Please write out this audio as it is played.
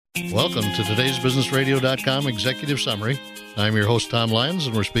Welcome to today's BusinessRadio.com Executive Summary. I'm your host, Tom Lyons,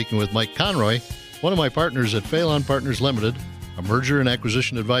 and we're speaking with Mike Conroy, one of my partners at Phelan Partners Limited, a merger and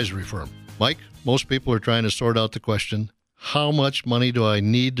acquisition advisory firm. Mike, most people are trying to sort out the question, how much money do I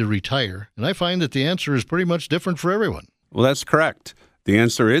need to retire? And I find that the answer is pretty much different for everyone. Well, that's correct. The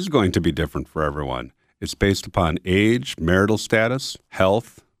answer is going to be different for everyone. It's based upon age, marital status,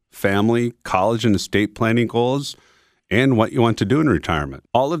 health, family, college and estate planning goals, and what you want to do in retirement.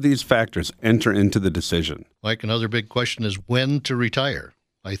 All of these factors enter into the decision. Mike, another big question is when to retire.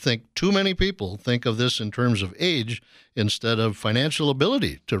 I think too many people think of this in terms of age instead of financial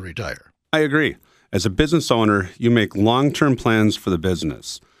ability to retire. I agree. As a business owner, you make long-term plans for the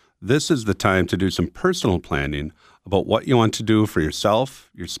business. This is the time to do some personal planning about what you want to do for yourself,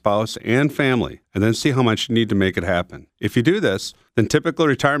 your spouse, and family, and then see how much you need to make it happen. If you do this, then typical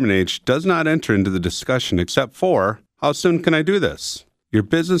retirement age does not enter into the discussion except for, how soon can I do this? Your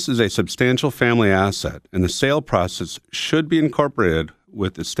business is a substantial family asset, and the sale process should be incorporated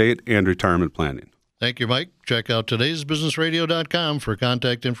with estate and retirement planning. Thank you, Mike. Check out today's BusinessRadio.com for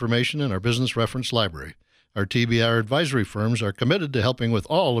contact information in our business reference library. Our TBR advisory firms are committed to helping with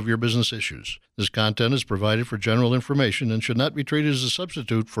all of your business issues. This content is provided for general information and should not be treated as a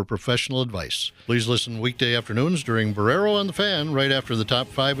substitute for professional advice. Please listen weekday afternoons during Barrero on the Fan right after the Top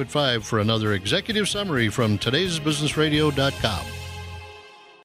 5 at 5 for another executive summary from today's BusinessRadio.com.